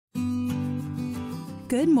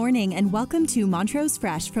Good morning and welcome to Montrose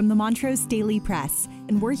Fresh from the Montrose Daily Press.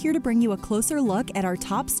 And we're here to bring you a closer look at our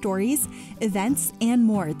top stories, events, and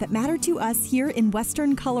more that matter to us here in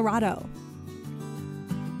Western Colorado.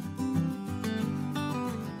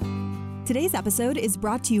 Today's episode is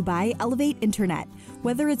brought to you by Elevate Internet.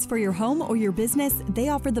 Whether it's for your home or your business, they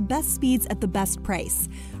offer the best speeds at the best price.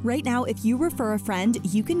 Right now, if you refer a friend,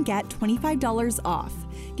 you can get $25 off.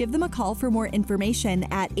 Give them a call for more information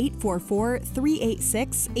at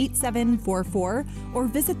 844-386-8744 or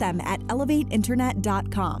visit them at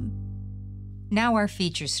elevateinternet.com. Now our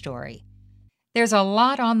feature story. There's a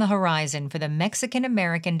lot on the horizon for the Mexican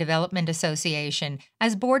American Development Association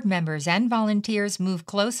as board members and volunteers move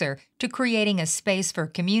closer to creating a space for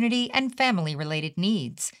community and family-related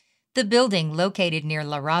needs. The building located near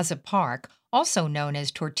La Raza Park, also known as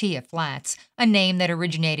Tortilla Flats, a name that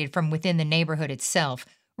originated from within the neighborhood itself,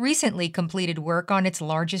 recently completed work on its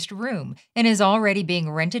largest room and is already being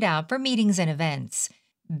rented out for meetings and events.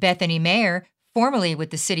 Bethany Mayer, formerly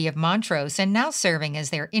with the City of Montrose and now serving as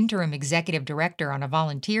their interim executive director on a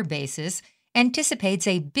volunteer basis, anticipates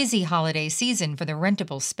a busy holiday season for the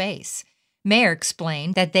rentable space. Mayer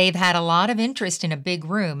explained that they've had a lot of interest in a big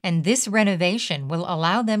room, and this renovation will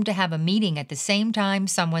allow them to have a meeting at the same time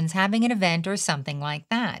someone's having an event or something like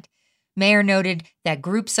that. Mayer noted that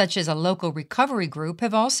groups such as a local recovery group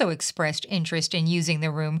have also expressed interest in using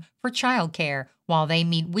the room for childcare while they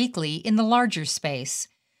meet weekly in the larger space.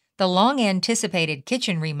 The long-anticipated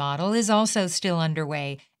kitchen remodel is also still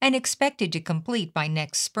underway and expected to complete by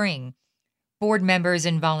next spring. Board members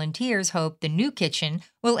and volunteers hope the new kitchen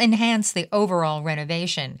will enhance the overall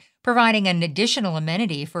renovation, providing an additional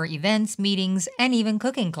amenity for events, meetings, and even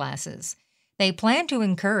cooking classes. They plan to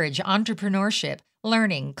encourage entrepreneurship,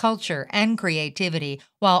 learning, culture, and creativity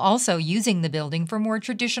while also using the building for more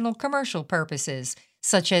traditional commercial purposes,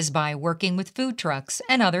 such as by working with food trucks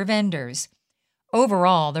and other vendors.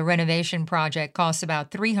 Overall, the renovation project costs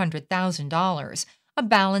about $300,000, a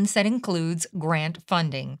balance that includes grant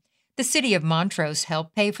funding. The City of Montrose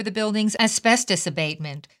helped pay for the building's asbestos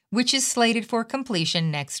abatement, which is slated for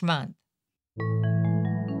completion next month.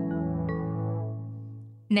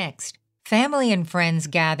 Next, family and friends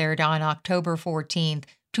gathered on October 14th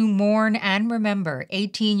to mourn and remember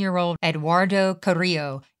 18-year-old Eduardo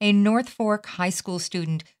Carrillo, a North Fork High School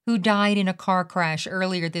student who died in a car crash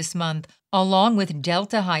earlier this month, along with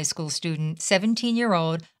Delta High School student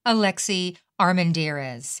 17-year-old Alexi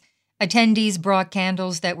Armendariz. Attendees brought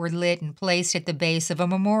candles that were lit and placed at the base of a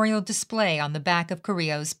memorial display on the back of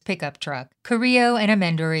Carrillo's pickup truck. Carrillo and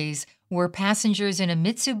Armendariz were passengers in a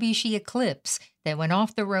Mitsubishi Eclipse that went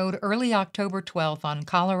off the road early October 12th on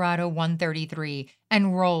Colorado 133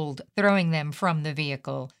 and rolled, throwing them from the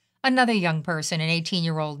vehicle. Another young person, an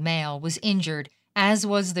 18-year-old male, was injured, as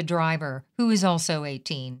was the driver, who is also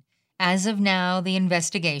 18. As of now, the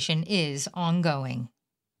investigation is ongoing.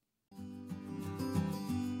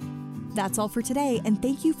 That's all for today, and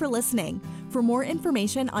thank you for listening. For more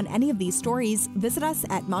information on any of these stories, visit us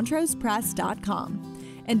at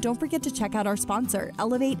montrosepress.com. And don't forget to check out our sponsor,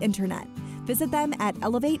 Elevate Internet. Visit them at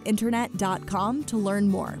elevateinternet.com to learn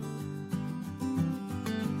more.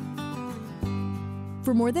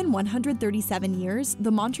 For more than 137 years,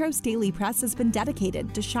 the Montrose Daily Press has been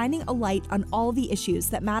dedicated to shining a light on all the issues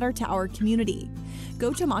that matter to our community.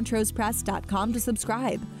 Go to montrosepress.com to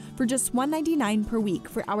subscribe for just $1.99 per week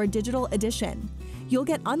for our digital edition. You'll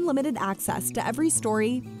get unlimited access to every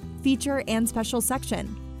story, feature, and special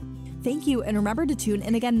section. Thank you, and remember to tune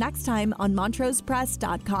in again next time on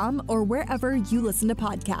montrosepress.com or wherever you listen to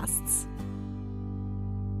podcasts.